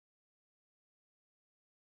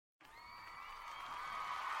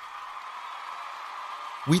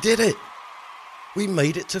We did it! We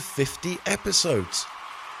made it to 50 episodes!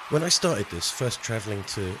 When I started this, first travelling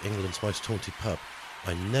to England's most haunted pub,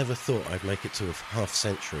 I never thought I'd make it to a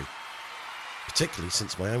half-century. Particularly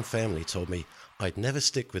since my own family told me I'd never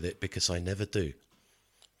stick with it because I never do.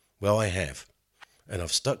 Well, I have. And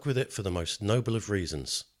I've stuck with it for the most noble of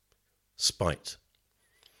reasons. Spite.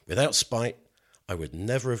 Without spite, I would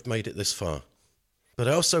never have made it this far. But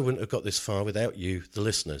I also wouldn't have got this far without you, the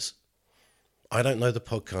listeners. I Don't Know the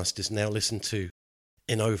podcast is now listened to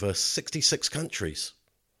in over 66 countries.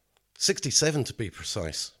 67 to be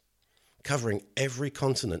precise. Covering every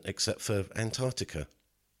continent except for Antarctica.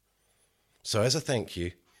 So as a thank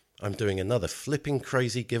you, I'm doing another flipping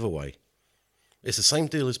crazy giveaway. It's the same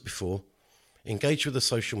deal as before. Engage with the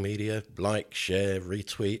social media, like, share,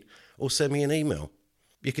 retweet, or send me an email.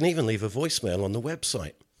 You can even leave a voicemail on the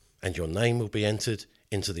website, and your name will be entered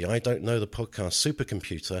into the I Don't Know the podcast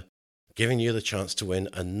supercomputer, giving you the chance to win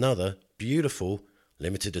another beautiful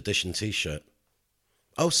limited edition t-shirt.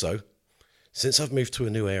 Also, since I've moved to a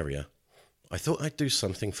new area, I thought I'd do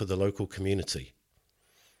something for the local community.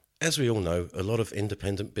 As we all know, a lot of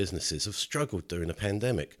independent businesses have struggled during the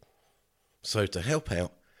pandemic. So to help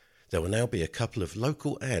out, there will now be a couple of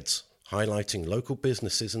local ads highlighting local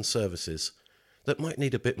businesses and services that might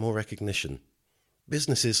need a bit more recognition.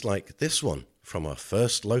 Businesses like this one from our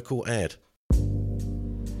first local ad.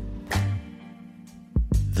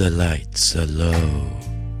 The lights are low.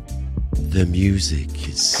 The music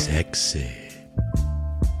is sexy.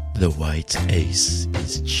 The white ace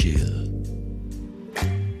is chill.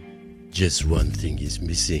 Just one thing is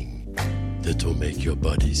missing that'll make your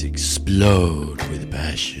bodies explode with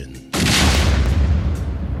passion.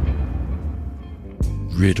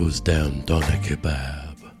 Riddles down doner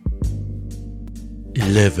kebab.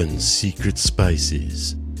 11 secret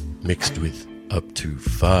spices mixed with up to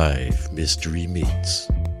 5 mystery meats.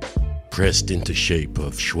 Pressed into shape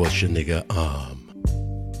of Schwarzenegger arm.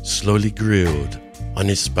 Slowly grilled on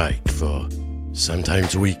a spike for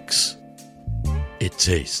sometimes weeks. It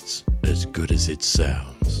tastes as good as it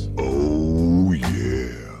sounds. Oh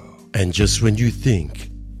yeah. And just when you think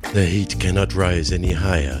the heat cannot rise any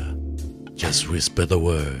higher, just whisper the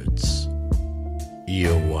words.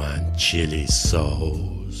 You want chili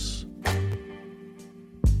sauce?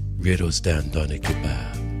 Riddles down doner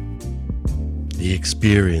kebab. The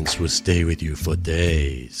experience will stay with you for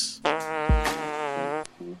days.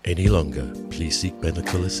 Any longer, please seek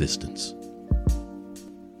medical assistance.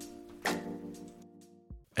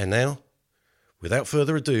 And now, without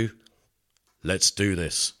further ado, let's do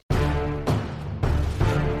this.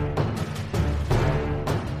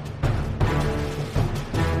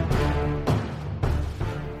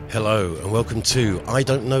 Hello and welcome to I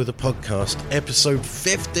Don't Know the podcast, episode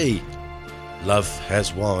 50. Love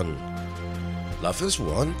has won. Love has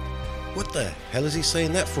won? What the hell is he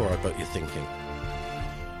saying that for, I bet you're thinking.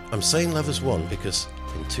 I'm saying love has won because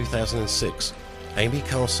in 2006, Amy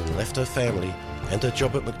Carlson left her family and her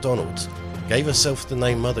job at McDonald's, gave herself the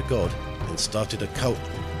name Mother God, and started a cult,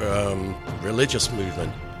 religious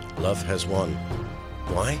movement. Love has won.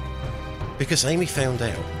 Why? Because Amy found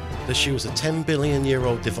out that she was a 10 billion year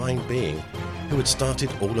old divine being who had started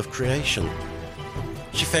all of creation.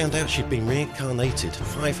 She found out she'd been reincarnated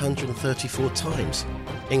 534 times,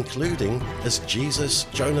 including as Jesus,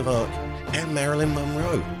 Joan of Arc, and Marilyn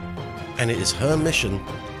Monroe. And it is her mission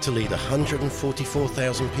to lead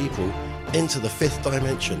 144,000 people into the fifth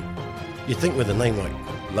dimension. You'd think with a name like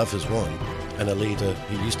Love Has Won and a leader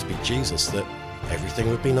who used to be Jesus that everything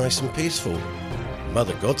would be nice and peaceful.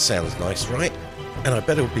 Mother God sounds nice, right? And I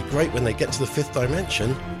bet it would be great when they get to the fifth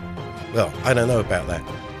dimension. Well, I don't know about that,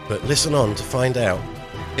 but listen on to find out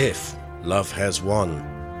if love has won.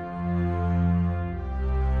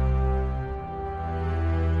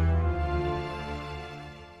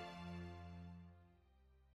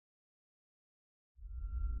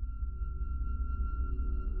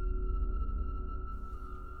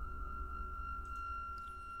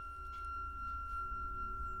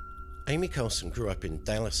 Amy Carlson grew up in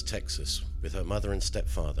Dallas, Texas, with her mother and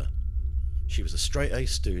stepfather. She was a straight-A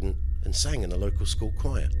student and sang in the local school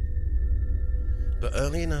choir. But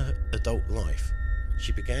early in her adult life,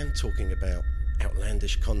 she began talking about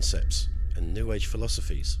outlandish concepts and New Age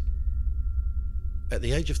philosophies. At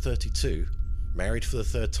the age of 32, married for the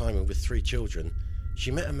third time and with 3 children,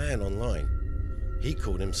 she met a man online. He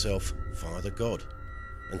called himself Father God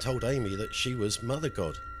and told Amy that she was Mother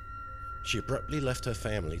God. She abruptly left her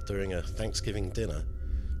family during a Thanksgiving dinner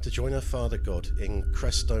to join her Father God in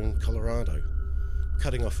Crestone, Colorado,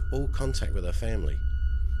 cutting off all contact with her family.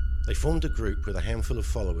 They formed a group with a handful of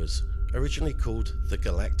followers, originally called the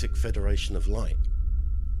Galactic Federation of Light.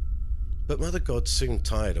 But Mother God soon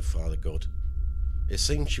tired of Father God. It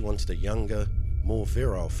seemed she wanted a younger, more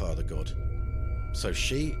virile Father God. So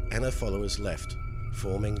she and her followers left,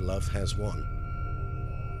 forming Love Has Won.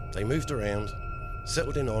 They moved around,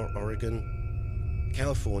 settled in Oregon,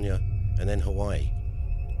 California, and then Hawaii.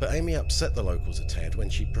 But Amy upset the locals a tad when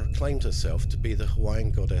she proclaimed herself to be the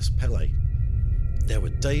Hawaiian goddess Pele. There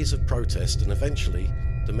were days of protest, and eventually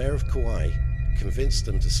the mayor of Kauai convinced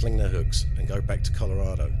them to sling their hooks and go back to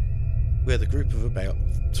Colorado, where the group of about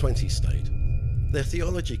 20 stayed. Their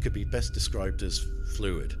theology could be best described as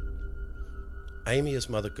fluid. Amy as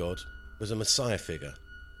Mother God was a messiah figure,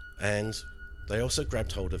 and they also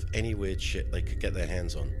grabbed hold of any weird shit they could get their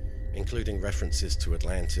hands on, including references to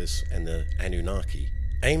Atlantis and the Anunnaki.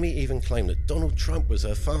 Amy even claimed that Donald Trump was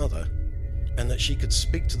her father, and that she could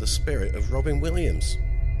speak to the spirit of Robin Williams.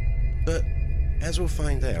 But, as we'll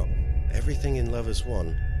find out, everything in Love Has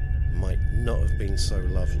Won might not have been so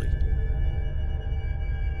lovely.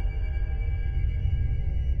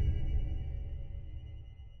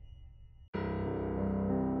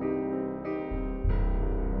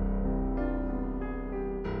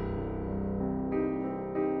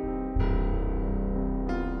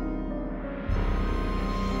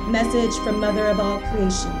 Message from Mother of all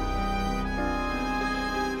creation.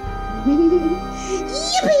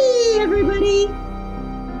 Yippee, everybody!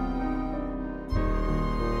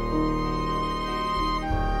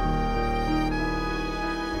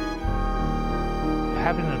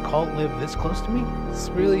 Having an occult live this close to me is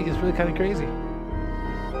really kind of crazy.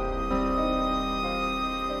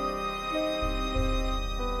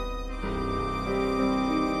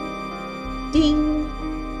 Ding!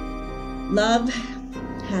 Love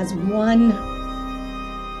has won.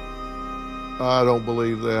 I don't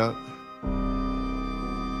believe that.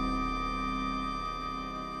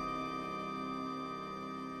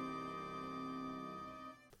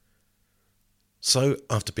 So,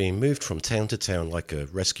 after being moved from town to town like a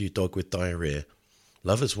rescue dog with diarrhea,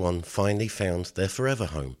 Love Has Won finally found their forever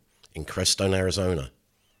home in Crestone, Arizona.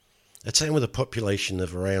 A town with a population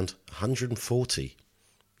of around 140.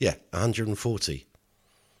 Yeah, 140.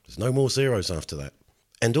 There's no more zeros after that.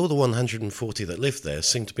 And all the 140 that lived there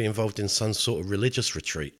seemed to be involved in some sort of religious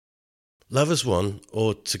retreat. Love Has Won,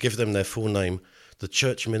 or to give them their full name, the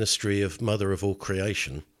Church Ministry of Mother of All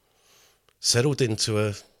Creation, settled into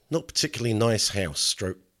a not particularly nice house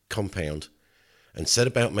stroke compound and set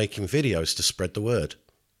about making videos to spread the word.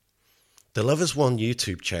 The Love Has Won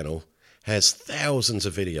YouTube channel has thousands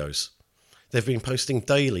of videos. They've been posting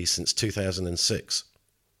daily since 2006.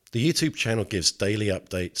 The YouTube channel gives daily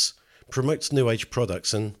updates, promotes New Age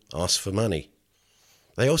products, and asks for money.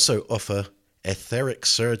 They also offer etheric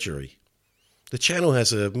surgery. The channel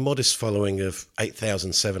has a modest following of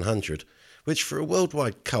 8,700, which for a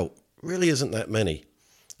worldwide cult really isn't that many,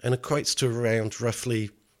 and equates to around roughly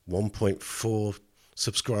 1.4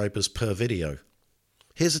 subscribers per video.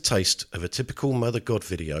 Here's a taste of a typical Mother God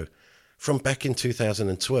video from back in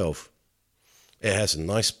 2012. It has a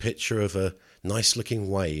nice picture of a nice looking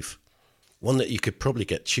wave, one that you could probably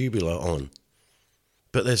get tubular on.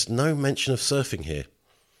 But there's no mention of surfing here.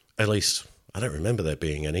 At least, I don't remember there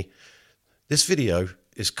being any. This video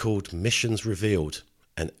is called Missions Revealed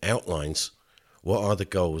and outlines what are the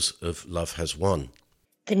goals of Love Has Won.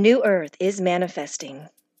 The new earth is manifesting.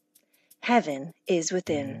 Heaven is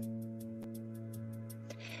within.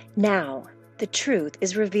 Now, the truth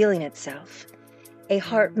is revealing itself. A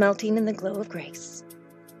heart melting in the glow of grace.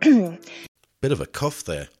 Bit of a cough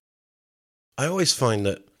there. I always find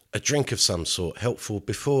that a drink of some sort helpful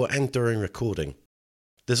before and during recording.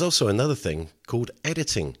 There's also another thing called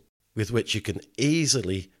editing, with which you can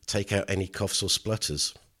easily take out any coughs or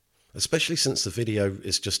splutters, especially since the video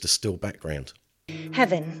is just a still background.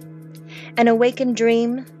 Heaven, an awakened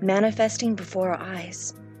dream manifesting before our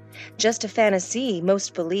eyes. Just a fantasy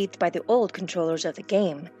most believed by the old controllers of the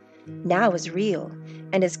game, now is real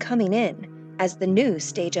and is coming in as the new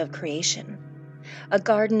stage of creation. A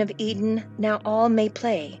Garden of Eden now all may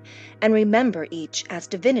play and remember each as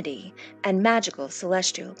divinity and magical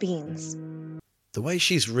celestial beings. The way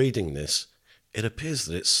she's reading this, it appears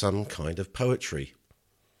that it's some kind of poetry.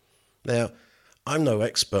 Now, I'm no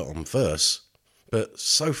expert on verse, but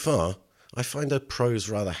so far I find her prose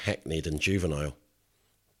rather hackneyed and juvenile.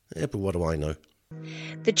 Yeah, but what do I know?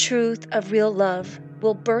 The truth of real love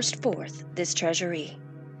will burst forth this treasury,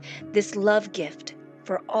 this love gift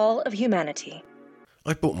for all of humanity.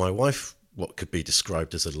 I bought my wife what could be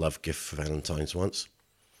described as a love gift for Valentine's once.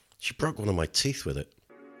 She broke one of my teeth with it.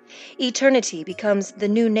 Eternity becomes the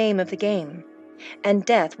new name of the game, and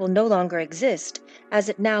death will no longer exist as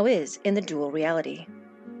it now is in the dual reality.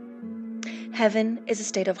 Heaven is a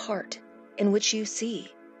state of heart, in which you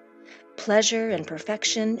see, pleasure and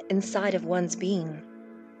perfection inside of one's being,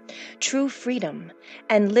 true freedom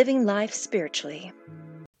and living life spiritually.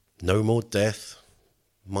 No more death,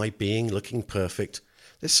 my being looking perfect.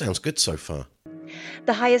 This sounds good so far.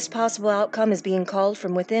 The highest possible outcome is being called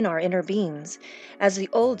from within our inner beings as the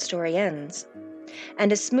old story ends,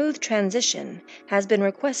 and a smooth transition has been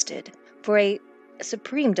requested for a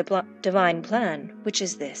supreme divine plan, which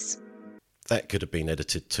is this. That could have been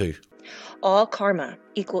edited too. All karma,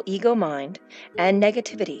 equal ego mind, and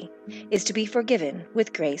negativity is to be forgiven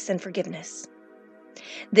with grace and forgiveness.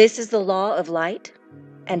 This is the law of light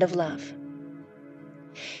and of love.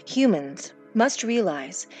 Humans must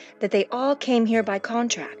realize that they all came here by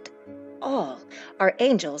contract. All are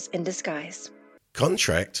angels in disguise.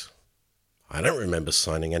 Contract? I don't remember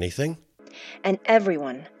signing anything. And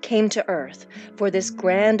everyone came to Earth for this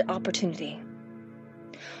grand opportunity.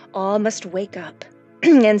 All must wake up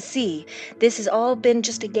and see this has all been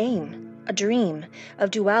just a game, a dream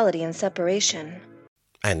of duality and separation.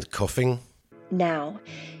 And coughing? Now,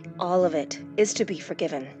 all of it is to be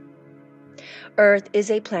forgiven. Earth is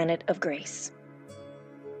a planet of grace.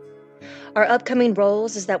 Our upcoming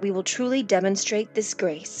roles is that we will truly demonstrate this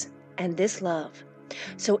grace and this love,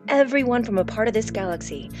 so everyone from a part of this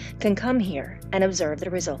galaxy can come here and observe the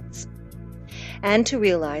results. And to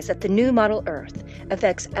realize that the new model Earth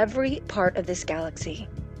affects every part of this galaxy.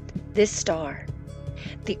 This star,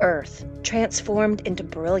 the Earth, transformed into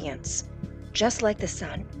brilliance, just like the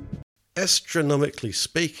sun. Astronomically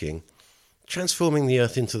speaking, transforming the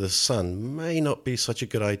Earth into the sun may not be such a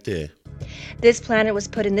good idea. This planet was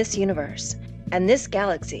put in this universe and this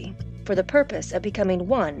galaxy for the purpose of becoming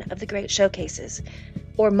one of the great showcases,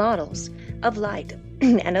 or models, of light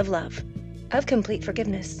and of love, of complete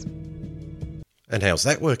forgiveness. And how's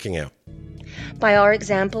that working out? By our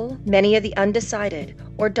example, many of the undecided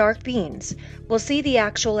or dark beings will see the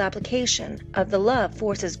actual application of the love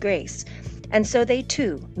force's grace, and so they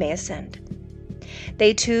too may ascend.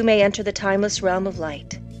 They too may enter the timeless realm of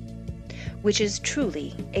light, which is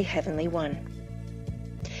truly a heavenly one.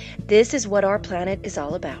 This is what our planet is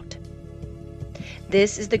all about.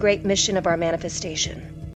 This is the great mission of our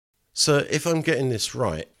manifestation. So if I'm getting this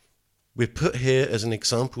right, we're put here as an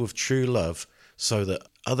example of true love so that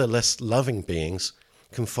other less loving beings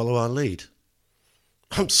can follow our lead.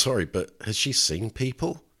 I'm sorry, but has she seen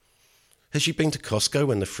people? Has she been to Costco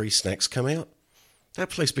when the free snacks come out? That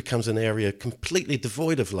place becomes an area completely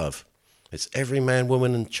devoid of love. It's every man,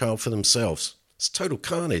 woman and child for themselves. It's total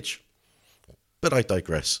carnage. But I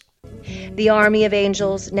digress. The army of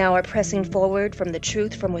angels now are pressing forward from the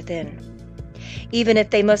truth from within. Even if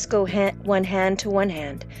they must go one hand to one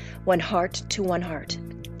hand, one heart to one heart,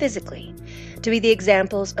 physically, to be the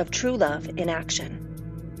examples of true love in action.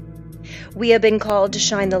 We have been called to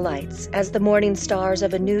shine the lights as the morning stars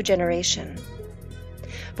of a new generation.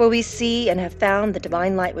 For we see and have found the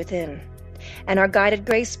divine light within, and are guided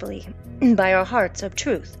gracefully by our hearts of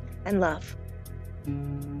truth and love.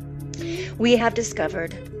 We have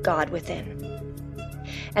discovered God within,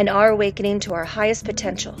 and are awakening to our highest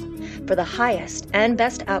potential for the highest and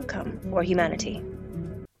best outcome for humanity.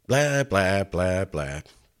 Blah, blah, blah, blah.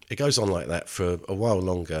 It goes on like that for a while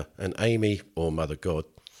longer, and Amy, or Mother God,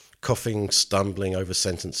 coughing, stumbling over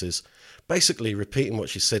sentences, basically repeating what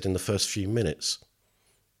she said in the first few minutes.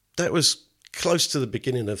 That was close to the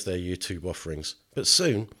beginning of their YouTube offerings, but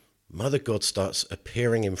soon Mother God starts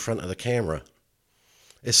appearing in front of the camera.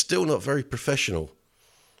 It's still not very professional.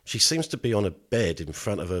 She seems to be on a bed in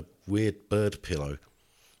front of a weird bird pillow,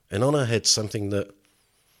 and on her head something that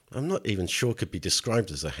I'm not even sure could be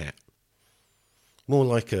described as a hat. More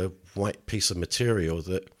like a white piece of material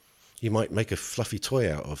that you might make a fluffy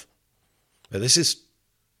toy out of. But this is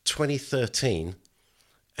 2013,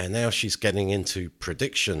 and now she's getting into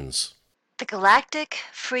predictions. The Galactic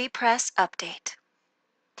Free Press Update.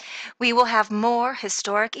 We will have more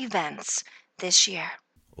historic events this year.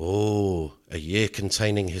 Oh, a year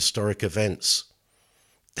containing historic events.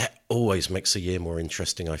 That always makes a year more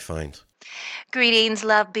interesting, I find. Greetings,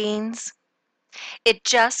 love beings. It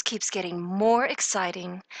just keeps getting more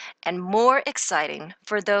exciting and more exciting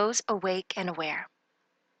for those awake and aware.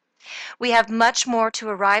 We have much more to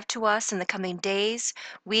arrive to us in the coming days,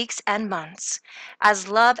 weeks, and months as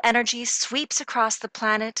love energy sweeps across the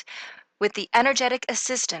planet with the energetic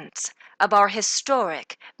assistance of our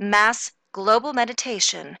historic mass global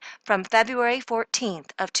meditation from February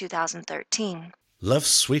 14th of 2013. Love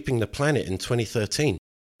sweeping the planet in 2013.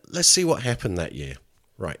 Let's see what happened that year.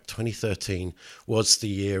 Right, 2013 was the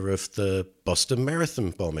year of the Boston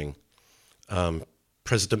Marathon bombing.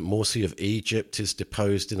 President Morsi of Egypt is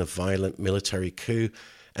deposed in a violent military coup,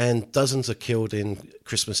 and dozens are killed in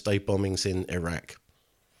Christmas Day bombings in Iraq.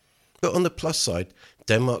 But on the plus side,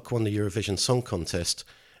 Denmark won the Eurovision Song Contest,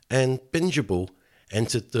 and bingeable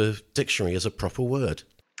entered the dictionary as a proper word.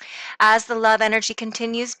 As the love energy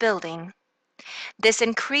continues building, this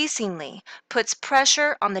increasingly puts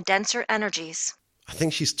pressure on the denser energies. I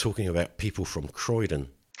think she's talking about people from Croydon.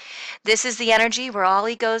 This is the energy where all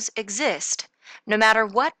egos exist, no matter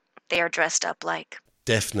what they are dressed up like.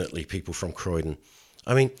 Definitely people from Croydon.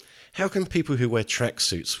 I mean, how can people who wear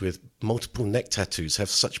tracksuits with multiple neck tattoos have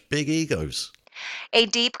such big egos? A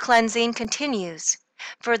deep cleansing continues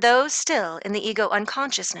for those still in the ego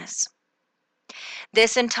unconsciousness.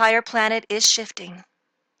 This entire planet is shifting.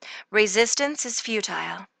 Resistance is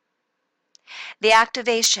futile. The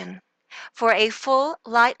activation for a full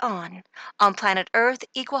light on planet Earth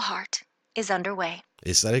equal heart is underway.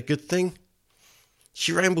 Is that a good thing?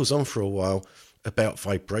 She rambles on for a while about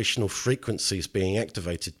vibrational frequencies being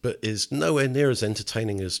activated, but is nowhere near as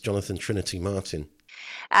entertaining as Jonathan Trinity Martin.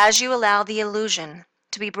 As you allow the illusion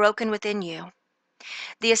to be broken within you,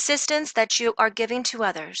 the assistance that you are giving to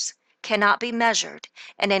others cannot be measured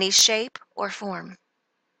in any shape or form.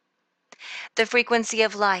 The frequency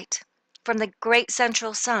of light from the great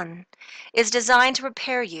central sun is designed to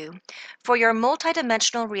prepare you for your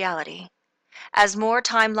multidimensional reality as more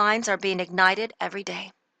timelines are being ignited every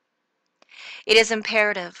day. It is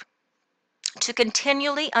imperative to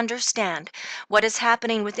continually understand what is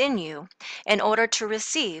happening within you in order to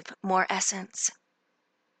receive more essence.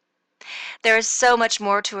 There is so much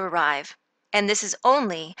more to arrive, and this is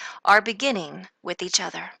only our beginning with each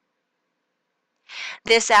other.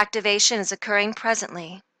 This activation is occurring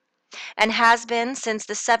presently and has been since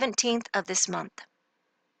the 17th of this month.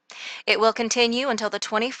 It will continue until the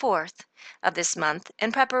 24th of this month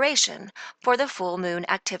in preparation for the full moon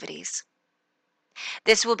activities.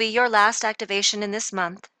 This will be your last activation in this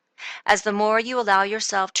month, as the more you allow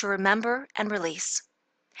yourself to remember and release,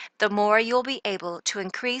 the more you will be able to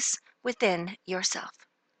increase within yourself.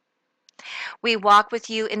 We walk with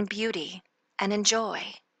you in beauty and in joy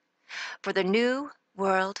for the new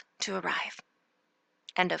world to arrive.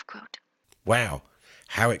 End of quote. Wow,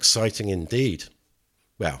 how exciting indeed.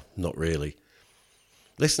 Well, not really.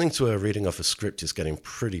 Listening to her reading off a script is getting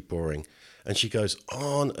pretty boring, and she goes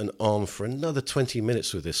on and on for another 20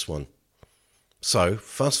 minutes with this one. So,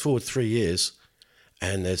 fast forward 3 years,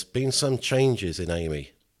 and there's been some changes in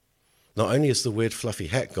Amy. Not only is the weird fluffy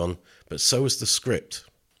hat gone, but so is the script.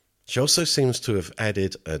 She also seems to have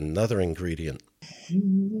added another ingredient.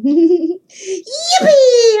 Yippee,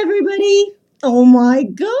 everybody! Oh my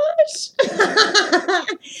gosh!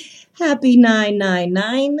 Happy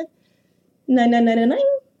 999. 9999.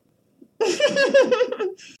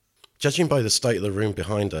 Judging by the state of the room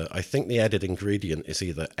behind her, I think the added ingredient is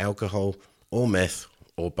either alcohol or meth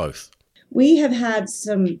or both. We have had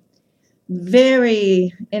some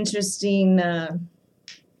very interesting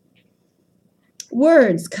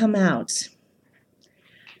words come out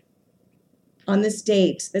on this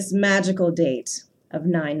date, this magical date of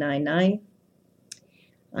 999.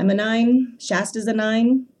 I'm a 9, Shasta's a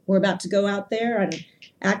 9. We're about to go out there and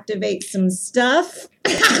activate some stuff.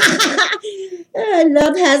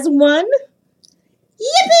 Love has won.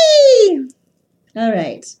 Yippee! All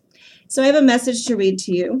right. So I have a message to read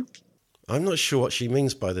to you. I'm not sure what she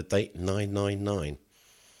means by the date 999,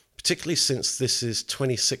 particularly since this is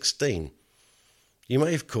 2016. You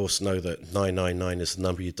may, of course, know that 999 is the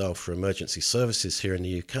number you dial for emergency services here in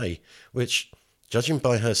the UK, which, judging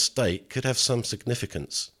by her state, could have some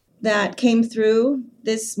significance. That came through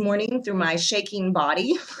this morning through my shaking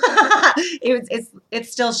body.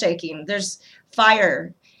 It's still shaking. There's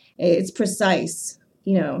fire. It's precise,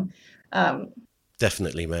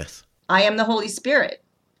 Definitely meth. I am the Holy Spirit.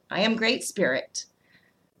 I am Great Spirit.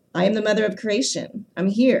 I am the Mother of Creation. I'm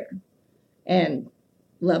here. And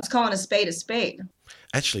love's calling a spade a spade.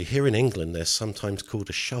 Actually, here in England, they're sometimes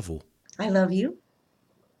called a shovel. I love you.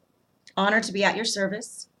 Honored to be at your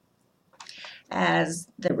service. As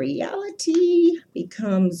the reality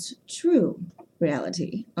becomes true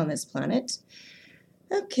reality on this planet.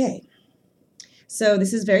 Okay. So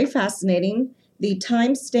this is very fascinating. The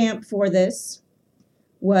timestamp for this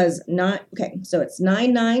was so it's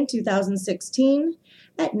 9/9/2016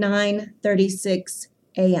 at 9:36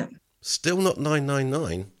 a.m. Still not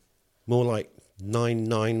 999, more like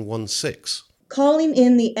 9916. Calling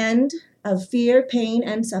in the end of fear, pain,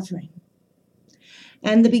 and suffering.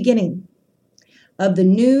 And the beginning of the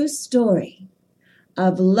new story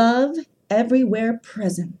of love everywhere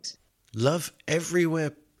present. Love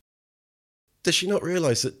everywhere. Does she not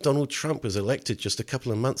realise that Donald Trump was elected just a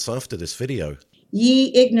couple of months after this video?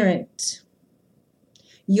 Ye ignorant,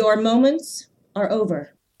 Your moments are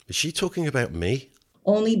over. Is she talking about me?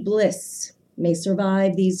 Only bliss may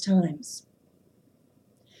survive these times.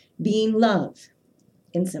 Being love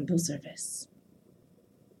in simple service.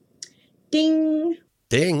 Ding!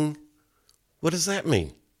 Ding? What does that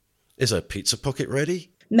mean? Is her pizza pocket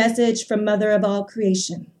ready? Message from Mother of all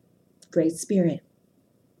creation, Great Spirit,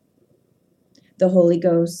 the Holy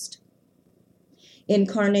Ghost,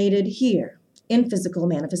 incarnated here in physical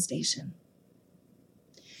manifestation,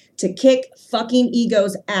 to kick fucking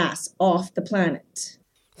ego's ass off the planet.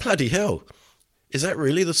 Bloody hell. Is that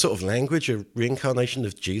really the sort of language a reincarnation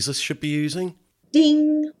of Jesus should be using?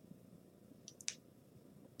 Ding!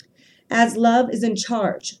 As love is in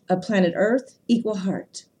charge of planet Earth, equal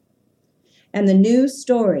heart. And the new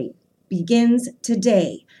story begins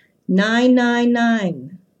today,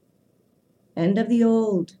 999. End of the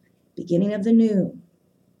old, beginning of the new.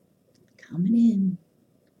 Coming in,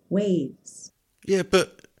 waves. Yeah,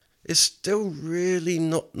 but it's still really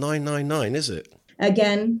not 999, is it?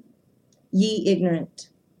 Again, ye ignorant,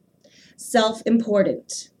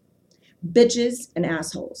 self-important, bitches and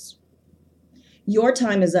assholes. Your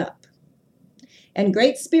time is up. And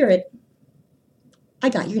Great Spirit, I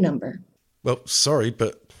got your number. Well, sorry,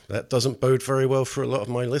 but that doesn't bode very well for a lot of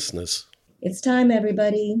my listeners. It's time,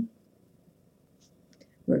 everybody.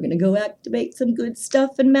 We're going to go activate some good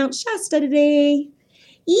stuff in Mount Shasta today.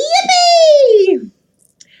 Yippee!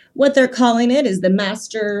 What they're calling it is the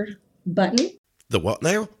master button. The what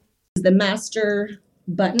now? The master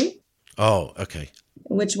button, Oh, okay.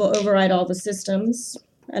 which will override all the systems.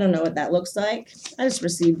 I don't know what that looks like. I just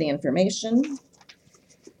received the information.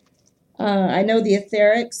 I know the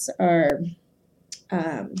etherics are,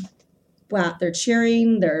 wow, they're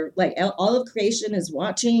cheering. They're like, all of creation is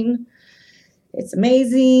watching. It's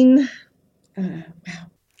amazing. Wow.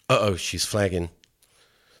 Uh-oh, she's flagging.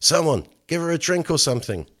 Someone, give her a drink or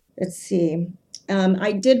something. Let's see.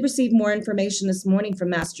 I did receive more information this morning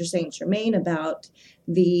from Master Saint Germain about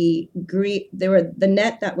the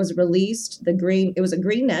net that was released. It was a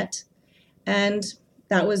green net, and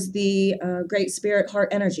that was the Great Spirit Heart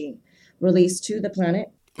Energy released to the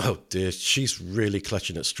planet. Oh dear, she's really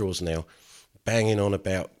clutching at straws now, banging on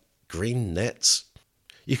about green nets.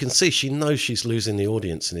 You can see she knows she's losing the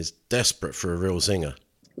audience and is desperate for a real zinger.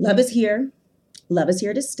 Love is here. Love is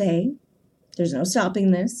here to stay. There's no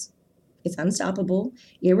stopping this. It's unstoppable,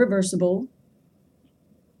 irreversible.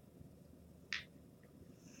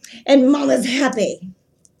 And Mama's happy.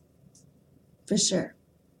 For sure.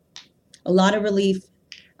 A lot of relief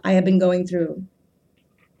I have been going through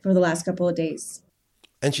for the last couple of days.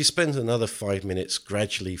 And she spends another 5 minutes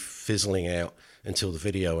gradually fizzling out until the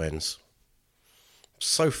video ends.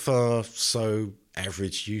 So far, so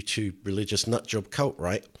average YouTube religious nutjob cult,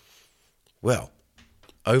 right? Well,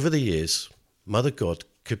 over the years, Mother God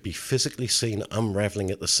could be physically seen unravelling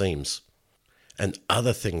at the seams, and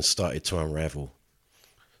other things started to unravel.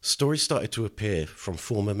 Stories started to appear from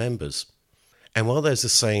former members, and while there's a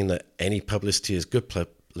saying that any publicity is good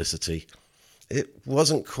publicity, it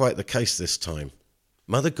wasn't quite the case this time.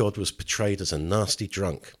 Mother God was portrayed as a nasty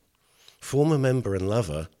drunk. Former member and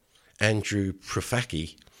lover, Andrew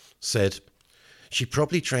Profaki, said, "She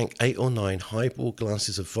probably drank 8 or 9 highball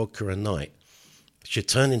glasses of vodka a night. She'd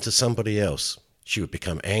turn into somebody else. She would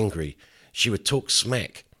become angry. She would talk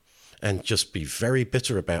smack and just be very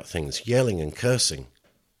bitter about things, yelling and cursing."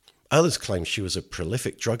 Others claim she was a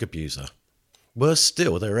prolific drug abuser. Worse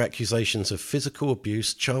still, there are accusations of physical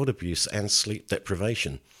abuse, child abuse, and sleep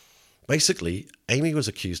deprivation. Basically, Amy was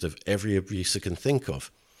accused of every abuse you can think of.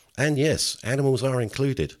 And yes, animals are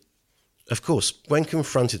included. Of course, when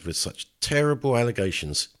confronted with such terrible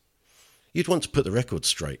allegations, you'd want to put the record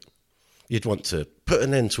straight. You'd want to put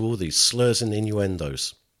an end to all these slurs and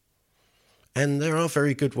innuendos. And there are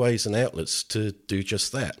very good ways and outlets to do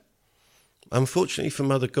just that. Unfortunately for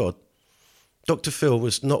Mother God, Dr. Phil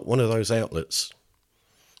was not one of those outlets.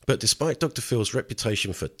 But despite Dr. Phil's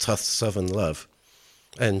reputation for tough southern love,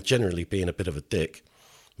 and generally being a bit of a dick,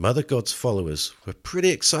 Mother God's followers were pretty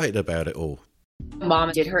excited about it all.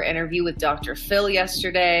 Mom did her interview with Dr. Phil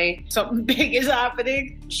yesterday. Something big is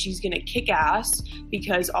happening. She's going to kick ass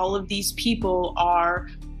because all of these people are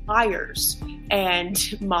liars,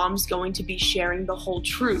 and Mom's going to be sharing the whole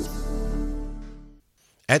truth.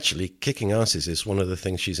 Actually, kicking asses is one of the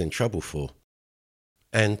things she's in trouble for.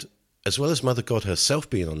 And as well as Mother God herself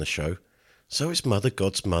being on the show, so is Mother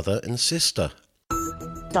God's mother and sister.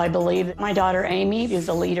 I believe my daughter Amy is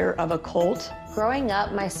the leader of a cult. Growing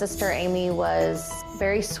up, my sister Amy was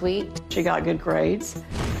very sweet. She got good grades.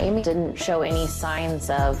 Amy didn't show any signs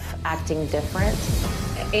of acting different.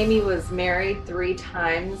 Amy was married 3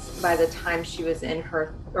 times by the time she was in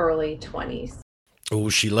her early 20s. Oh,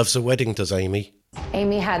 she loves a wedding, does Amy?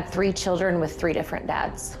 Amy had 3 children with 3 different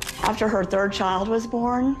dads. After her 3rd child was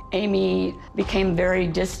born, Amy became very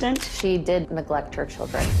distant. She did neglect her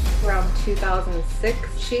children. Around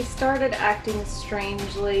 2006, she started acting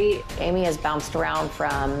strangely. Amy has bounced around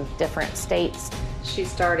from different states. She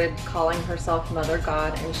started calling herself Mother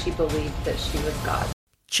God, and she believed that she was God.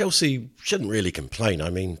 Chelsea shouldn't really complain. I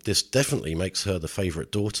mean, this definitely makes her the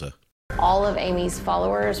favourite daughter. All of Amy's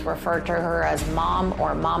followers refer to her as Mom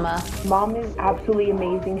or Mama. Mom is absolutely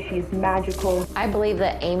amazing. She's magical. I believe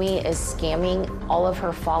that Amy is scamming all of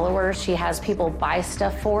her followers. She has people buy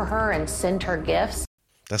stuff for her and send her gifts.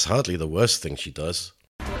 That's hardly the worst thing she does.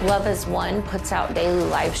 Love is One puts out daily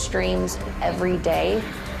live streams every day.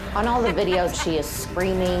 On all the videos, she is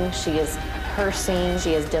screaming, she is cursing,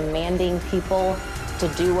 she is demanding people to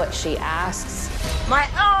do what she asks. My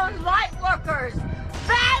own light workers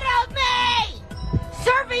battle me!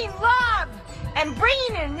 Serving love and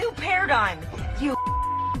bringing a new paradigm, you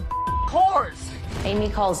whores. Amy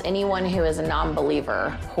calls anyone who is a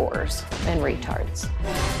non-believer whores and retards.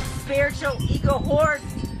 Spiritual ego whores,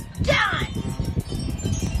 done!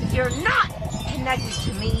 If you're not connected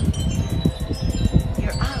to me,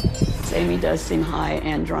 you're out. Amy does seem high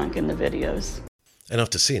and drunk in the videos. And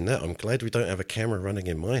after seeing that, I'm glad we don't have a camera running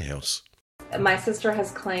in my house. My sister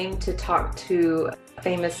has claimed to talk to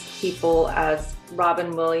famous people as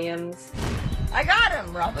Robin Williams. I got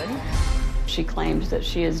him, Robin. She claims that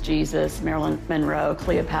she is Jesus, Marilyn Monroe,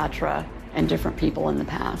 Cleopatra, and different people in the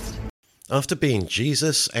past. After being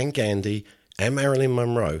Jesus and Gandhi and Marilyn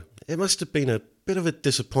Monroe, it must have been a bit of a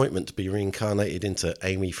disappointment to be reincarnated into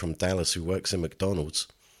Amy from Dallas who works in McDonald's.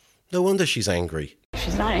 No wonder she's angry.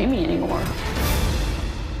 She's not Amy anymore.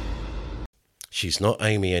 She's not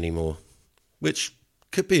Amy anymore, which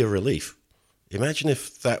could be a relief. Imagine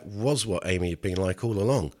if that was what Amy had been like all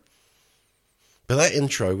along. But that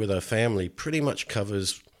intro with her family pretty much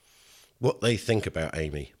covers what they think about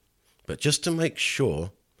Amy. But just to make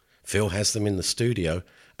sure, Phil has them in the studio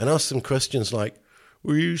and asks them questions like,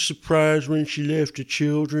 were you surprised when she left her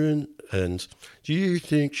children? And do you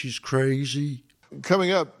think she's crazy?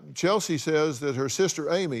 Coming up, Chelsea says that her sister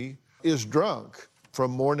Amy is drunk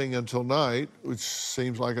from morning until night, which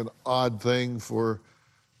seems like an odd thing for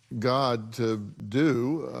God to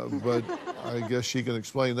do, but I guess she can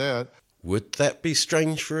explain that. Would that be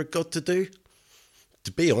strange for a God to do?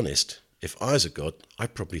 To be honest, if I was a God,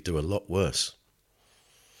 I'd probably do a lot worse.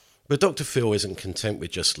 But Dr. Phil isn't content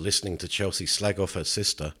with just listening to Chelsea slag off her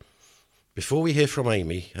sister. Before we hear from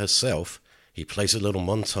Amy herself, he plays a little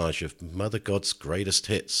montage of Mother God's greatest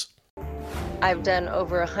hits. I've done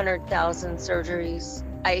over 100,000 surgeries.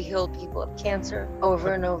 I healed people of cancer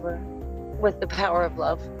over and over with the power of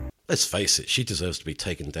love. Let's face it, she deserves to be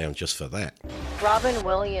taken down just for that. Robin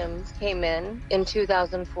Williams came in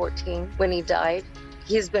 2014 when he died.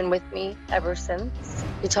 He's been with me ever since.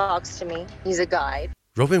 He talks to me. He's a guide.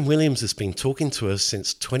 Robin Williams has been talking to us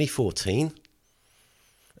since 2014.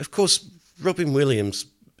 Of course, Robin Williams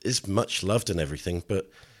is much loved and everything, but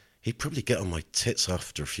he'd probably get on my tits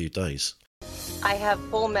after a few days. I have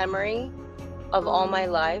full memory of all my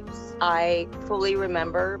lives. I fully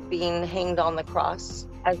remember being hanged on the cross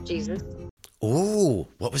as Jesus. Oh,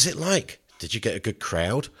 what was it like? Did you get a good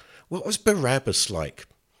crowd? What was Barabbas like?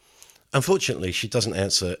 Unfortunately, she doesn't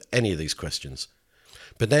answer any of these questions.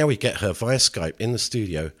 But now we get her via Skype in the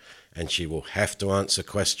studio, and she will have to answer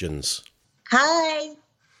questions. Hi.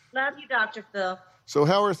 Love you, Dr. Phil. So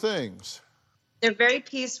how are things? They're very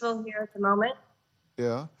peaceful here at the moment.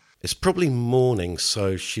 Yeah. It's probably morning,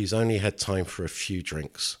 so she's only had time for a few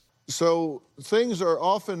drinks. So things are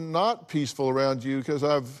often not peaceful around you because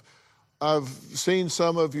I've seen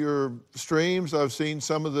some of your streams. I've seen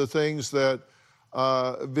some of the things that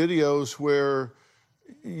videos where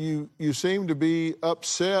you seem to be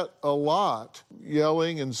upset a lot,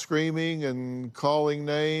 yelling and screaming and calling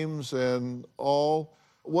names and all.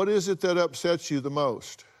 What is it that upsets you the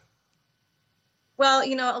most? Well,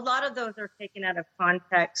 you know, a lot of those are taken out of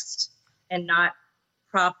context and not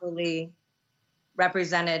properly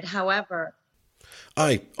represented. However,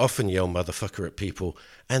 I often yell motherfucker at people,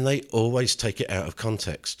 and they always take it out of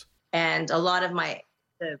context. and a lot of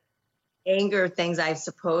the anger things, I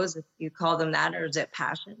suppose, if you call them that, or is it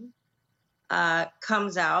passion,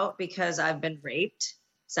 comes out because I've been raped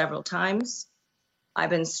several times. I've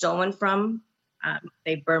been stolen from.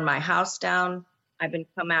 They burned my house down. I've been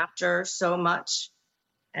come after so much,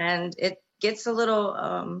 and it gets a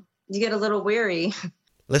little, you get a little weary.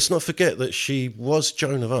 Let's not forget that she was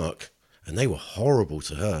Joan of Arc, and they were horrible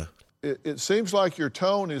to her. it seems like your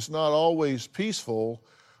tone is not always peaceful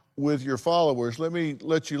with your followers. Let me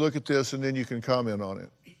let you look at this and then you can comment on it.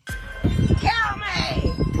 Kill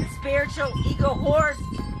me! Spiritual ego horse,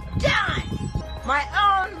 done! My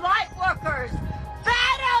own light workers,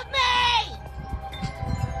 battle me!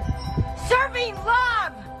 Serving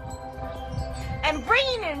love and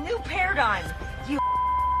bringing a new paradigm, you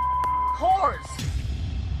whores.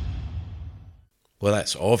 Well,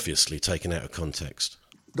 that's obviously taken out of context.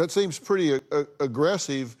 That seems pretty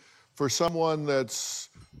aggressive for someone that's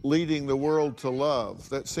leading the world to love.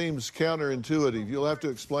 That seems counterintuitive. You'll have to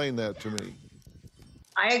explain that to me.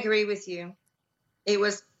 I agree with you. It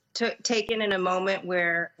was taken in a moment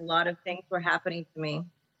where a lot of things were happening to me,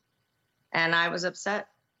 and I was upset,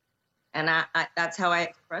 and I that's how I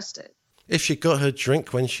expressed it. If she got her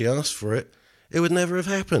drink when she asked for it, it would never have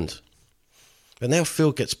happened. But now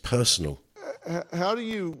Phil gets personal. How do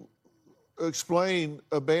you explain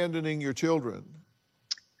abandoning your children?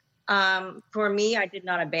 For me, I did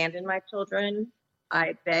not abandon my children.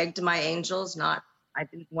 I begged my angels I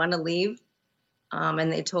didn't want to leave.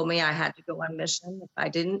 And they told me I had to go on mission. If I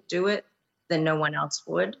didn't do it, then no one else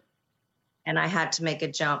would. And I had to make a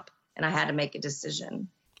jump, and I had to make a decision.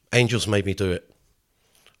 Angels made me do it.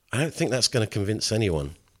 I don't think that's going to convince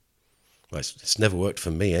anyone. Well, it's never worked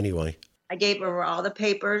for me anyway. I gave over all the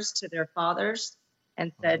papers to their fathers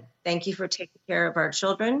and said, thank you for taking care of our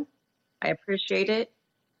children. I appreciate it.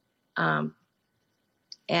 And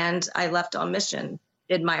I left on mission.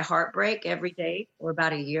 Did my heart break every day for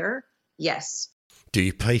about a year? Yes. Do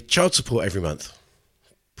you pay child support every month?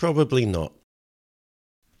 Probably not.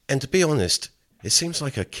 And to be honest, it seems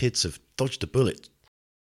like her kids have dodged a bullet.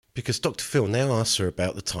 Because Dr. Phil now asks her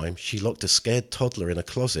about the time she locked a scared toddler in a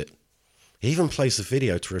closet. He even plays the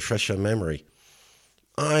video to refresh her memory.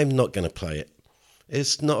 I'm not going to play it.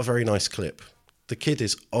 It's not a very nice clip. The kid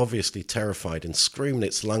is obviously terrified and screaming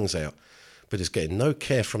its lungs out, but is getting no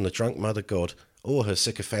care from the drunk mother god or her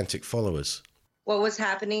sycophantic followers. What was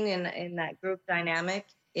happening in that group dynamic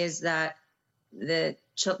is that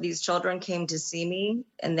these children came to see me,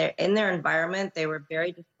 and in their environment, they were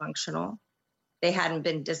very dysfunctional. They hadn't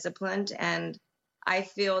been disciplined, and I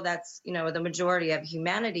feel that's, the majority of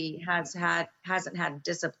humanity hasn't had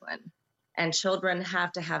discipline, and children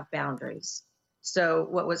have to have boundaries. So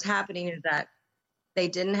what was happening is that they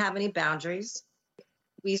didn't have any boundaries.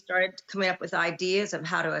 We started coming up with ideas of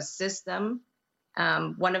how to assist them.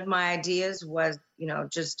 One of my ideas was,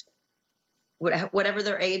 just whatever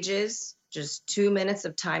their age is, just 2 minutes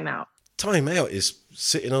of timeout. Timeout is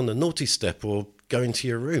sitting on the naughty step or going to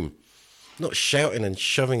your room, not shouting and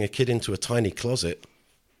shoving a kid into a tiny closet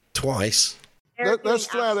twice. That's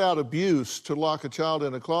flat out abuse to lock a child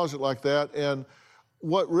in a closet like that. And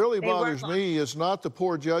what really bothers me is not the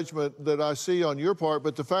poor judgment that I see on your part,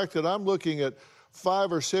 but the fact that I'm looking at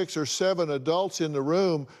 5 or 6 or 7 adults in the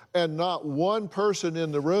room, and not one person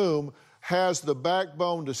in the room has the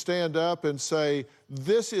backbone to stand up and say,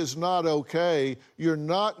 this is not okay. You're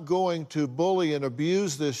not going to bully and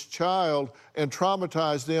abuse this child and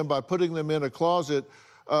traumatize them by putting them in a closet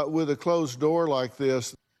with a closed door like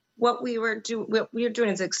this. What we were doing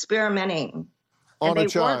is experimenting. On a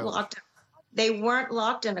child. They weren't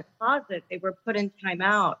locked in a closet. They were put in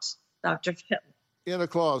timeout, Dr. Phil. In a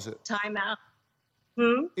closet. Timeout.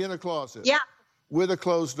 In a closet. Yeah. With a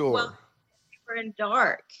closed door. Well, they were in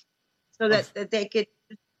dark so that they could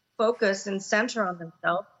focus and center on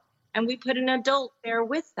themselves. And we put an adult there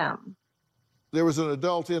with them. There was an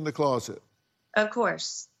adult in the closet? Of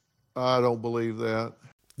course. I don't believe that.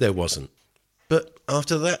 There wasn't. But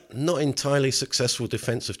after that not entirely successful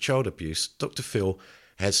defense of child abuse, Dr. Phil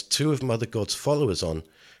has 2 of Mother God's followers on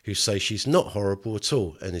who say she's not horrible at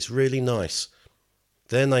all and is really nice.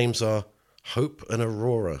 Their names are Hope and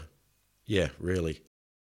Aurora. Yeah, really.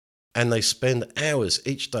 And they spend hours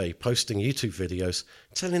each day posting YouTube videos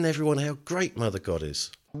telling everyone how great Mother God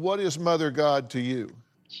is. What is Mother God to you?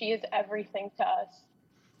 She is everything to us.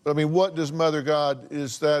 I mean, what does Mother God,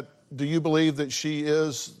 do you believe that she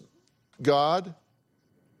is God?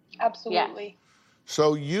 Absolutely. Yes.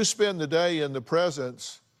 So you spend the day in the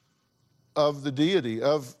presence of the deity,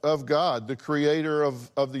 of God, the creator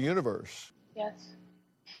of the universe. Yes.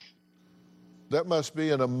 That must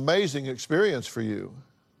be an amazing experience for you.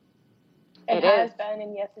 It has been,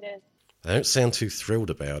 and yes, it is. I don't sound too thrilled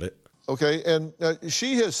about it. Okay, and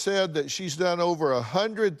she has said that she's done over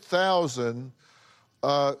 100,000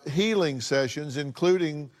 healing sessions,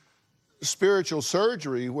 including spiritual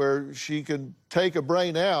surgery, where she can take a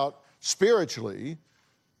brain out spiritually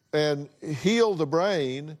and heal the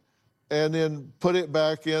brain and then put it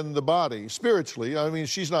back in the body spiritually. I mean,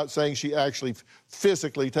 she's not saying she actually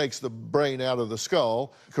physically takes the brain out of the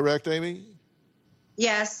skull. Correct, Amy?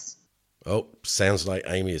 Yes. Oh, sounds like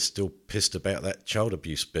Amy is still pissed about that child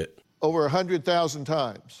abuse bit. Over 100,000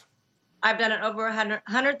 times. I've done it over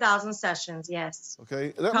 100,000 sessions, yes.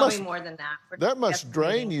 Okay. Probably more than that. That must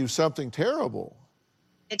drain you something terrible.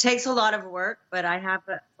 It takes a lot of work, but I have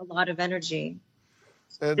a lot of energy,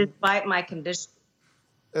 despite my condition.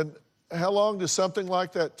 And how long does something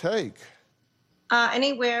like that take?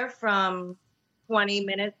 Anywhere from 20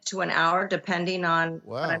 minutes to an hour, depending on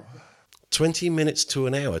what I'm 20 minutes to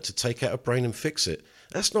an hour to take out a brain and fix it.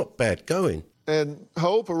 That's not bad going. And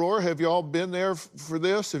Hope, Aurora, have you all been there for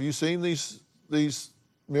this? Have you seen these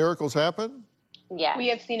miracles happen? Yeah. We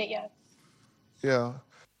have seen it, yes. Yeah.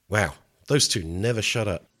 Wow, those two never shut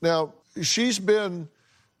up. Now, she's been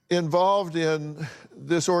involved in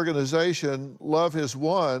this organization, Love Has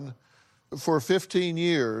Won, for 15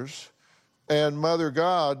 years, and Mother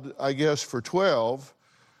God, I guess, for 12.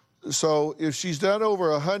 So if she's done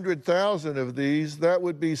over 100,000 of these, that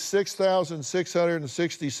would be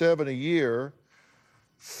 6,667 a year,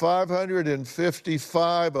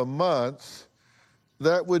 555 a month.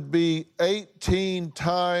 That would be 18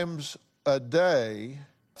 times a day,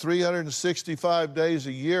 365 days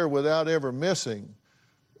a year without ever missing.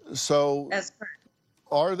 So That's correct.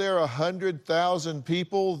 Are there 100,000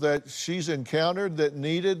 people that she's encountered that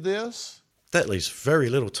needed this? That leaves very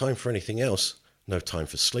little time for anything else. No time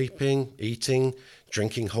for sleeping, eating,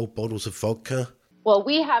 drinking whole bottles of vodka. Well,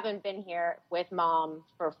 we haven't been here with Mom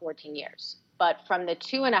for 14 years. But from the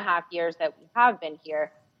 2.5 years that we have been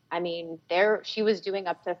here, I mean, she was doing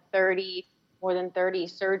up to more than 30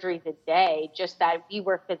 surgeries a day, just that we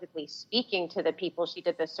were physically speaking to the people she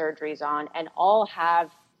did the surgeries on, and all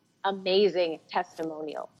have amazing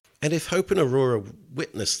testimonial. And if Hope and Aurora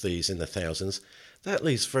witnessed these in the thousands, that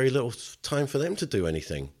leaves very little time for them to do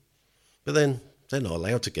anything. But then they're not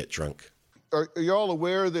allowed to get drunk. Are you all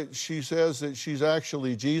aware that she says that she's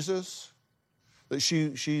actually Jesus? That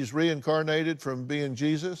she's reincarnated from being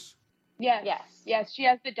Jesus? Yes. Yes, she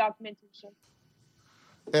has the documentation.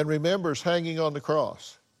 And remembers hanging on the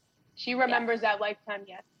cross. She remembers that lifetime,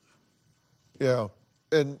 yes. Yeah.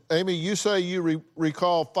 And Amy, you say you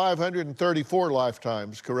recall 534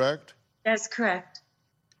 lifetimes, correct? That's correct.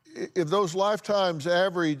 If those lifetimes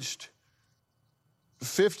averaged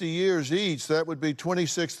 50 years each, that would be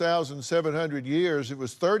 26,700 years. If it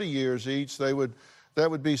was 30 years each, that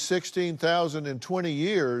would be 16,020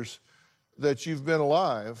 years that you've been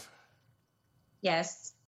alive.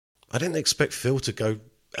 Yes. I didn't expect Phil to go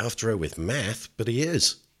after her with math, but he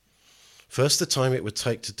is. First the time it would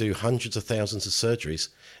take to do hundreds of thousands of surgeries,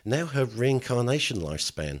 now her reincarnation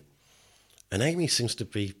lifespan. And Amy seems to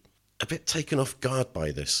be a bit taken off guard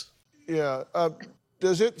by this. Yeah.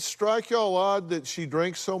 Does it strike y'all odd that she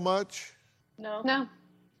drinks so much? No.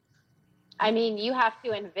 I mean, you have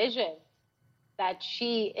to envision that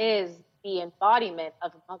she is the embodiment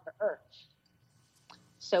of Mother Earth.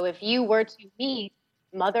 So if you were to meet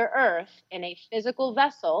Mother Earth in a physical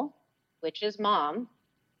vessel, which is Mom,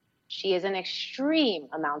 she is in extreme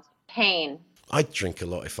amounts of pain. I'd drink a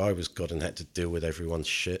lot if I was God and had to deal with everyone's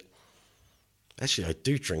shit. Actually, I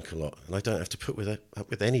do drink a lot, and I don't have to put up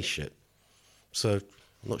with any shit. So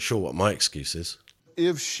I'm not sure what my excuse is.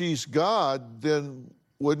 If she's God, then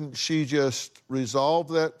wouldn't she just resolve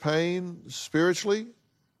that pain spiritually?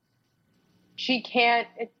 She can't.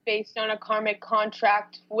 It's based on a karmic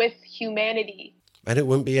contract with humanity. And it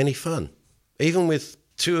wouldn't be any fun. Even with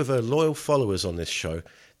two of her loyal followers on this show,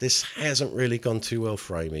 this hasn't really gone too well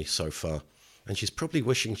for Amy so far. And she's probably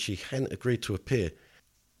wishing she hadn't agreed to appear.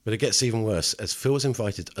 But it gets even worse, as Phil has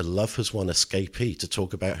invited a Love Has Won escapee to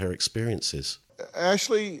talk about her experiences.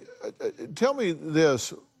 Ashley, tell me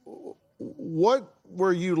this. What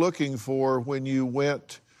were you looking for when you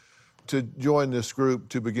went to join this group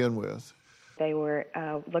to begin with? They were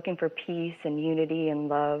looking for peace and unity and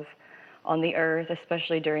love on the earth,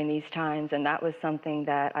 especially during these times, and that was something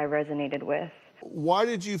that I resonated with. Why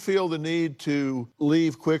did you feel the need to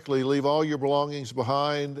leave quickly, leave all your belongings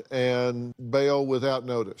behind, and bail without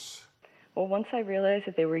notice? Well, once I realized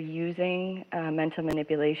that they were using mental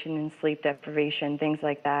manipulation and sleep deprivation, things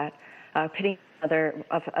like that, pitting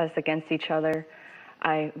us against each other,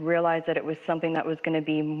 I realized that it was something that was going to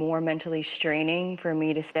be more mentally straining for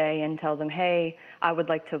me to stay and tell them, hey, I would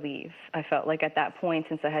like to leave. I felt like at that point,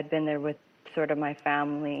 since I had been there with sort of my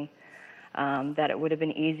family, that it would have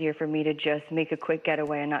been easier for me to just make a quick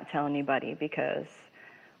getaway and not tell anybody, because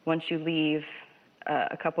once you leave,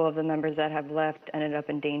 a couple of the members that have left ended up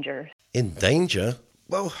in danger. In danger?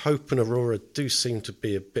 While Hope and Aurora do seem to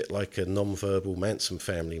be a bit like a non-verbal Manson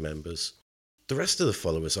family members, the rest of the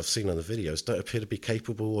followers I've seen on the videos don't appear to be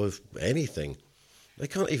capable of anything. They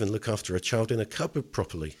can't even look after a child in a cupboard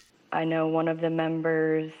properly. I know one of the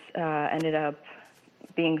members ended up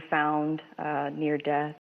being found near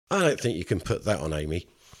death. I don't think you can put that on Amy.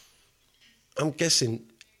 I'm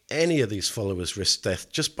guessing any of these followers risk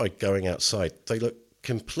death just by going outside. They look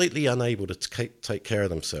completely unable to take care of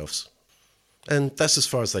themselves. And that's as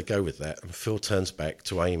far as they go with that, and Phil turns back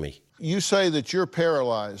to Amy. You say that you're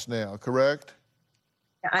paralyzed now, correct?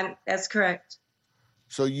 That's correct.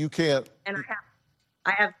 So you can't... And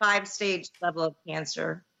I have 5-stage level of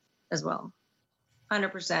cancer as well.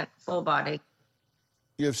 100% full body.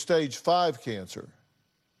 You have stage 5 cancer?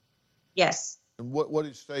 Yes. And what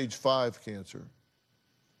is stage 5 cancer?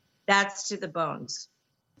 That's to the bones.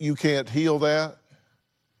 You can't heal that?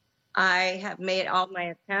 I have made all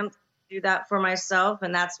my attempts to do that for myself,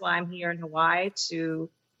 and that's why I'm here in Hawaii, to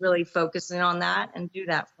really focus in on that and do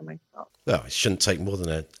that for myself. Well, it shouldn't take more than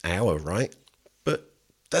an hour, right? But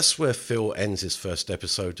that's where Phil ends his first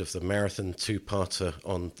episode of the marathon 2-parter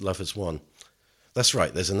on Love Has Won. That's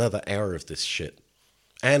right, there's another hour of this shit.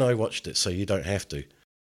 And I watched it, so you don't have to.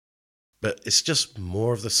 But it's just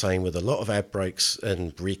more of the same with a lot of ad breaks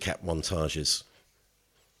and recap montages.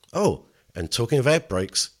 Oh, and talking of ad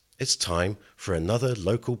breaks, it's time for another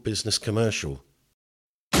local business commercial.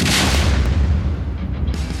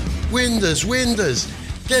 Windows,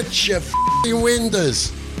 get your f***ing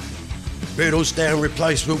windows. Biddlesdown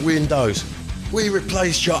Replacement Windows. We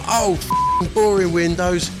replaced your old f***ing boring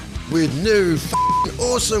windows with new f***ing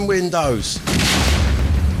awesome windows.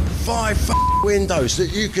 5 f***ing windows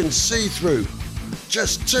that you can see through.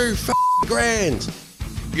 Just $2 f***ing grand.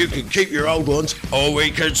 You can keep your old ones or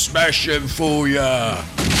we can smash them for ya.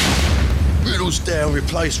 Biddlesdown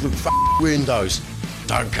Replacement f***ing Windows.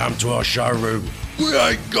 Don't come to our showroom. We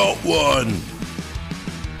ain't got one.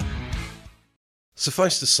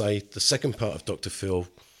 Suffice to say, the second part of Dr. Phil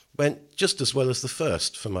went just as well as the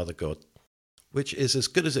first for Mother God, which is as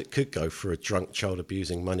good as it could go for a drunk,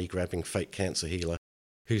 child-abusing, money-grabbing fake cancer healer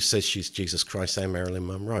who says she's Jesus Christ and Marilyn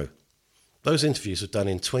Monroe. Those interviews were done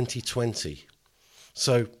in 2020,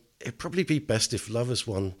 so it'd probably be best if Love Has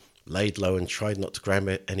Won laid low and tried not to grab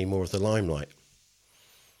any more of the limelight.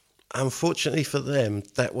 Unfortunately for them,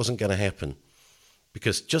 that wasn't going to happen,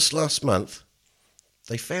 because just last month,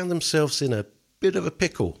 they found themselves in a bit of a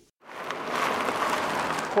pickle.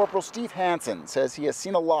 Corporal Steve Hansen says he has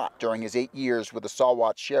seen a lot during his 8 years with the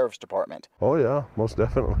Saguache Sheriff's Department. Oh yeah, most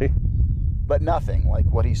definitely. But nothing like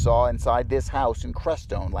what he saw inside this house in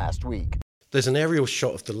Crestone last week. There's an aerial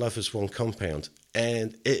shot of the Love Has Won compound,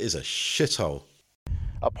 and it is a shithole.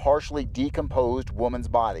 A partially decomposed woman's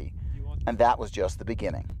body, and that was just the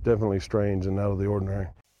beginning. Definitely strange and out of the ordinary.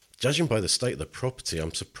 Judging by the state of the property,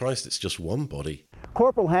 I'm surprised it's just one body.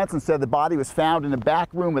 Corporal Hansen said the body was found in the back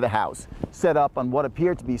room of the house, set up on what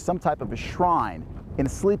appeared to be some type of a shrine, in a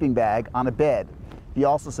sleeping bag on a bed. He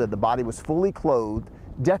also said the body was fully clothed,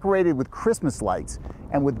 decorated with Christmas lights,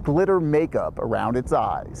 and with glitter makeup around its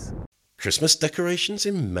eyes. Christmas decorations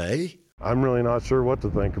in May? I'm really not sure what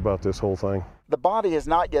to think about this whole thing. The body has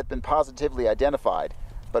not yet been positively identified,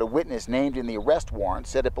 but a witness named in the arrest warrant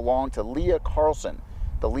said it belonged to Leah Carlson,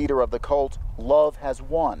 the leader of the cult Love Has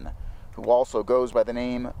Won, who also goes by the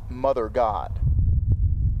name Mother God.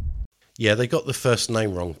 Yeah, they got the first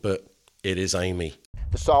name wrong, but it is Amy.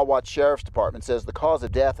 The Saguache Sheriff's Department says the cause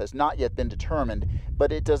of death has not yet been determined,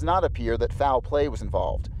 but it does not appear that foul play was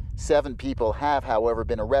involved. 7 people have, however,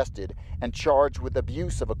 been arrested and charged with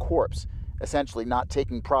abuse of a corpse, essentially not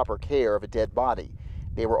taking proper care of a dead body.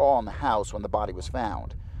 They were all in the house when the body was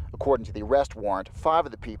found. According to the arrest warrant, 5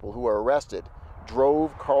 of the people who were arrested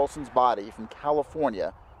drove Carlson's body from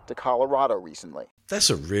California to Colorado recently. That's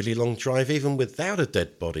a really long drive even without a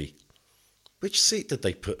dead body. Which seat did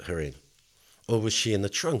they put her in? Or was she in the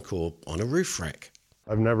trunk or on a roof rack?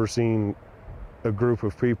 I've never seen a group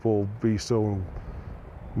of people be so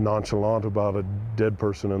nonchalant about a dead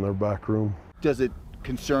person in their back room. Does it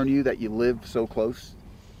concern you that you live so close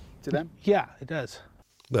to them? Yeah, it does.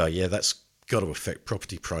 Well, yeah, that's got to affect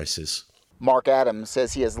property prices. Mark Adams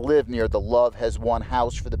says he has lived near the Love Has Won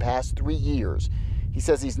house for the past 3 years. He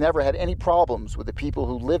says he's never had any problems with the people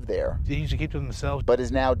who live there. They usually keep to themselves. But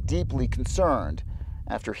is now deeply concerned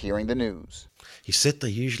after hearing the news. He said they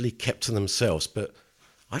usually kept to themselves, but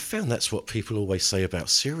I found that's what people always say about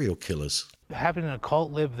serial killers. Having a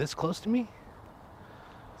cult live this close to me,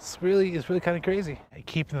 it's really kind of crazy.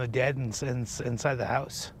 Keeping the dead inside the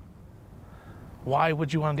house. Why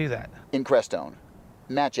would you want to do that? In Crestone,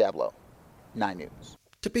 Matt Jablow, 9 News.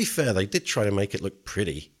 To be fair, they did try to make it look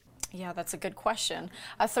pretty. Yeah, that's a good question.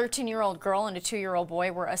 A 13-year-old girl and a 2-year-old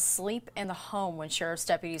boy were asleep in the home when sheriff's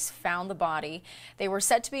deputies found the body. They were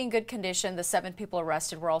said to be in good condition. The 7 people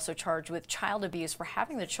arrested were also charged with child abuse for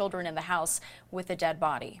having the children in the house with the dead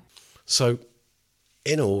body. So,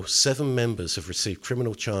 in all, 7 members have received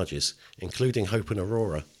criminal charges, including Hope and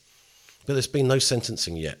Aurora. But there's been no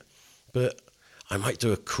sentencing yet. But I might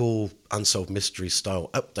do a cool Unsolved Mysteries style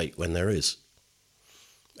update when there is.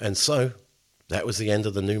 And so, that was the end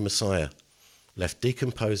of the new Messiah, left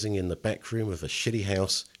decomposing in the back room of a shitty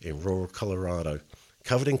house in rural Colorado,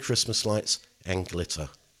 covered in Christmas lights and glitter.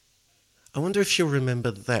 I wonder if she'll remember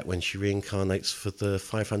that when she reincarnates for the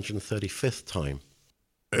 535th time.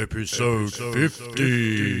 Episode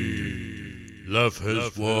 50. Love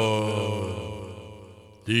has won.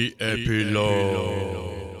 The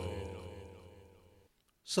epilogue.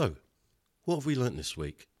 So, what have we learnt this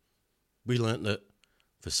week? We learnt that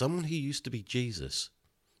for someone who used to be Jesus,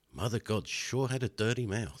 Mother God sure had a dirty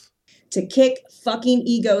mouth. To kick fucking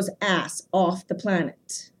ego's ass off the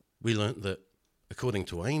planet. We learnt that, according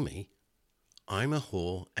to Amy, I'm a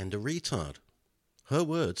whore and a retard. Her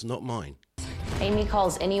words, not mine. Amy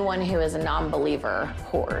calls anyone who is a non-believer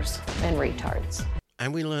whores and retards.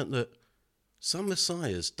 And we learnt that some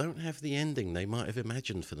messiahs don't have the ending they might have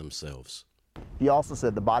imagined for themselves. He also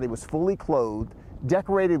said the body was fully clothed,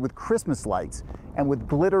 decorated with Christmas lights, and with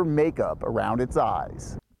glitter makeup around its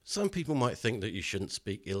eyes. Some people might think that you shouldn't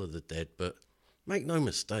speak ill of the dead, but make no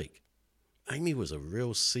mistake, Amy was a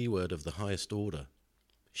real C-word of the highest order.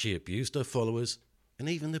 She abused her followers and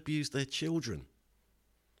even abused their children.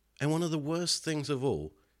 And one of the worst things of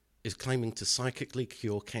all is claiming to psychically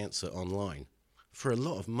cure cancer online for a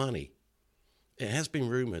lot of money. It has been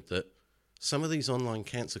rumoured that some of these online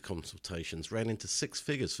cancer consultations ran into 6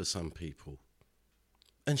 figures for some people.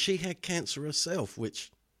 And she had cancer herself,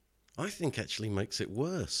 which I think actually makes it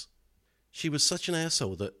worse. She was such an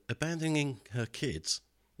asshole that abandoning her kids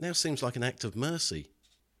now seems like an act of mercy.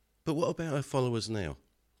 But what about her followers now?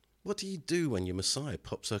 What do you do when your messiah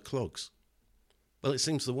pops her clogs? Well, it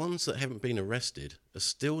seems the ones that haven't been arrested are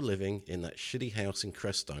still living in that shitty house in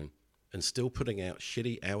Crestone and still putting out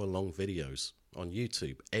shitty hour-long videos on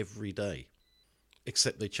YouTube every day.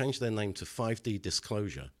 Except they changed their name to 5D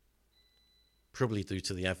Disclosure, probably due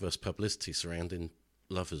to the adverse publicity surrounding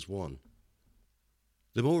Love Has Won.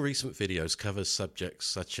 The more recent videos cover subjects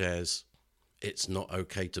such as It's Not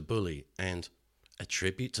Okay to Bully and A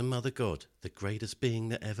Tribute to Mother God, the greatest being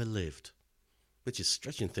that ever lived, which is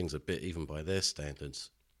stretching things a bit even by their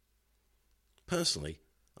standards. Personally,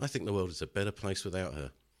 I think the world is a better place without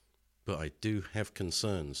her, but I do have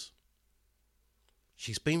concerns.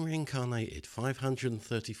 She's been reincarnated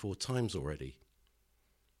 534 times already.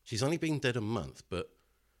 She's only been dead a month, but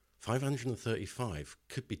 535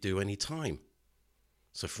 could be due any time.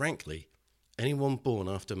 So frankly, anyone born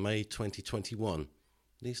after May 2021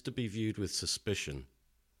 needs to be viewed with suspicion.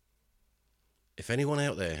 If anyone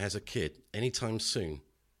out there has a kid anytime soon,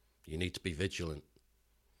 you need to be vigilant.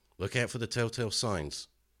 Look out for the telltale signs.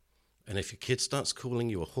 And if your kid starts calling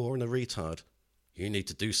you a whore and a retard, you need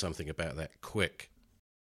to do something about that quick.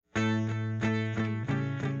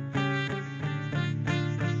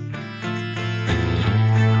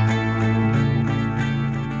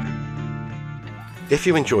 If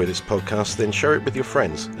you enjoy this podcast, then share it with your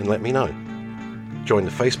friends and let me know. Join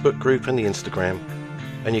the Facebook group and the Instagram,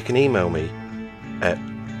 and you can email me at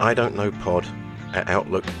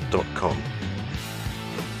idon'tknowpod@outlook.com.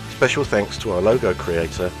 Special thanks to our logo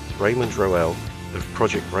creator, Raymond Roel of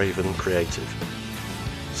Project Raven Creative.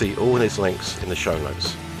 See all his links in the show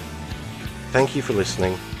notes. Thank you for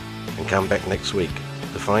listening, and come back next week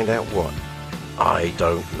to find out what I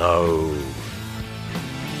don't know.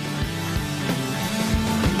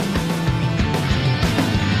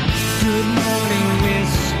 Good morning,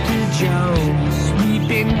 Mr. Jones. We've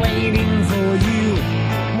been waiting for you.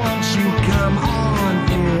 Won't you come on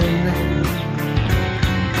in?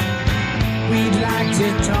 We'd like to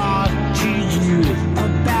talk to you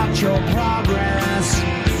about your progress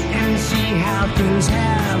and see how things have